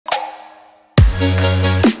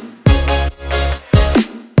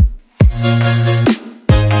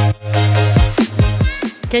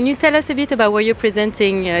Can you tell us a bit about what you're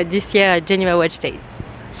presenting this year at Geneva Watch Days?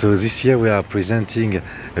 So this year we are presenting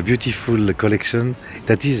a beautiful collection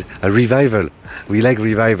that is a revival. We like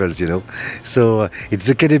revivals, you know. So it's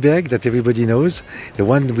the Quai de Bergues that everybody knows, the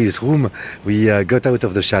one with whom we got out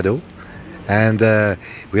of the shadow. And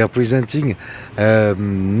we are presenting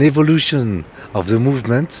an evolution of the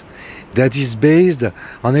movement that is based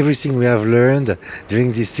on everything we have learned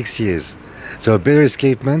during these 6 years. So a better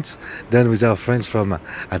escapement done with our friends from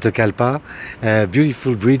Atacalpa,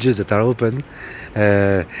 beautiful bridges that are open,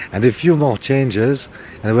 and a few more changes.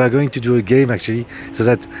 And we are going to do a game actually, so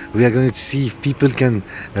that we are going to see if people can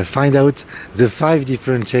find out the 5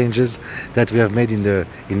 different changes that we have made in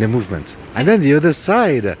the movement. And then the other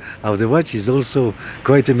side of the watch is also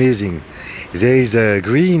quite amazing. There is a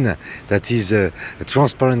green that is a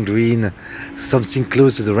transparent green, something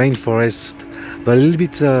close to the rainforest, but a little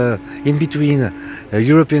bit in between a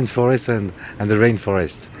European forest and the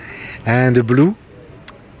rainforest. And a blue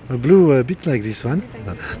a bit like this one.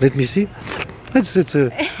 Let me see.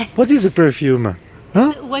 What is a perfume?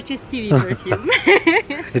 Huh? Watches TV perfume.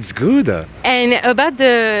 It's good. And about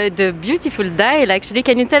the beautiful dial, actually,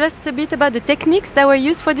 can you tell us a bit about the techniques that were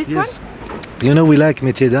used for this one? You know, we like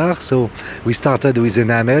métier d'art, so we started with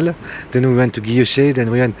enamel, then we went to guilloché,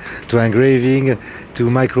 then we went to engraving, to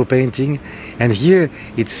micro painting, and here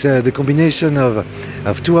it's the combination of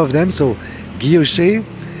 2 of them. So guilloché,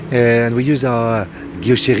 and we use our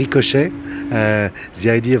guilloché ricochet,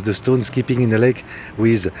 the idea of the stones keeping in the lake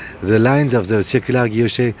with the lines of the circular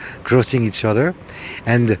guilloché crossing each other,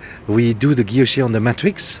 and we do the guilloché on the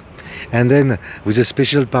matrix. And then with a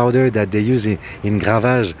special powder that they use in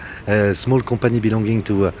Gravage, a small company belonging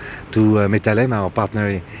to Metalem, our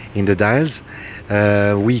partner in the dials,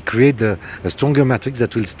 we create a stronger matrix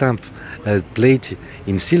that will stamp a plate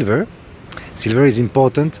in silver. Silver is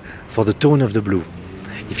important for the tone of the blue.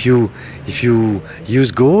 If you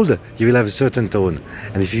use gold, you will have a certain tone,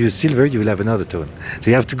 and if you use silver, you will have another tone. So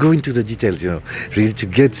you have to go into the details, you know, really to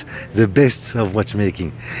get the best of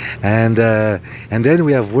watchmaking. And then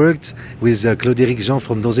we have worked with Claude-Éric Jean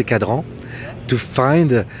from Donzé Cadran to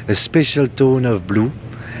find a special tone of blue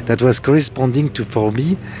that was corresponding to, for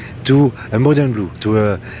me, to a modern blue, to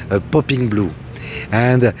a popping blue.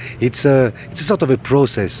 And it's a sort of a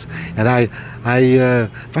process, and I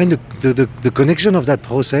find the connection of that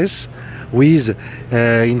process with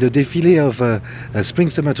in the défilé of Spring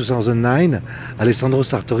Summer 2009, Alessandro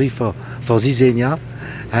Sartori for Zizenia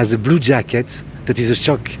has a blue jacket that is a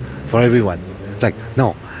shock for everyone. It's like,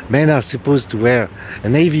 no, men are supposed to wear a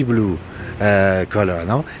navy blue color,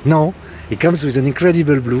 no? No, it comes with an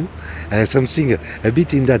incredible blue, something a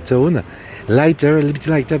bit in that tone, lighter, a little bit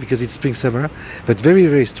lighter because it's spring summer, but very,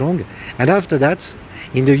 very strong. And after that,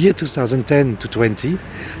 in the year 2010 to 20,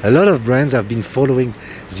 a lot of brands have been following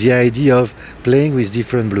the idea of playing with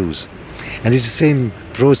different blues. And it's the same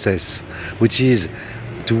process, which is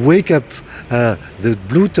to wake up the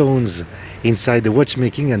blue tones inside the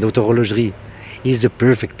watchmaking, and horlogerie is the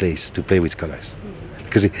perfect place to play with colors,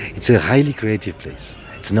 because it's a highly creative place.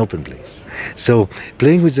 It's an open place. So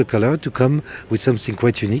playing with the color to come with something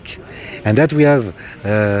quite unique, and that we have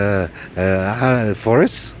for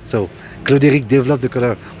us. So Claude-Éric developed the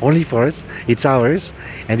color only for us. It's ours,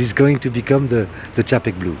 and it's going to become the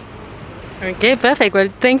Czapek blue. Okay, perfect. Well,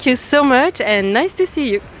 thank you so much, and nice to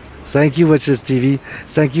see you. Thank you, Watches TV.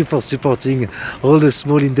 Thank you for supporting all the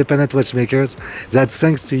small independent watchmakers that,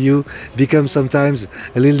 thanks to you, become sometimes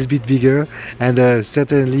a little bit bigger and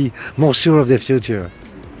certainly more sure of their future.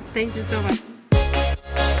 Thank you so much.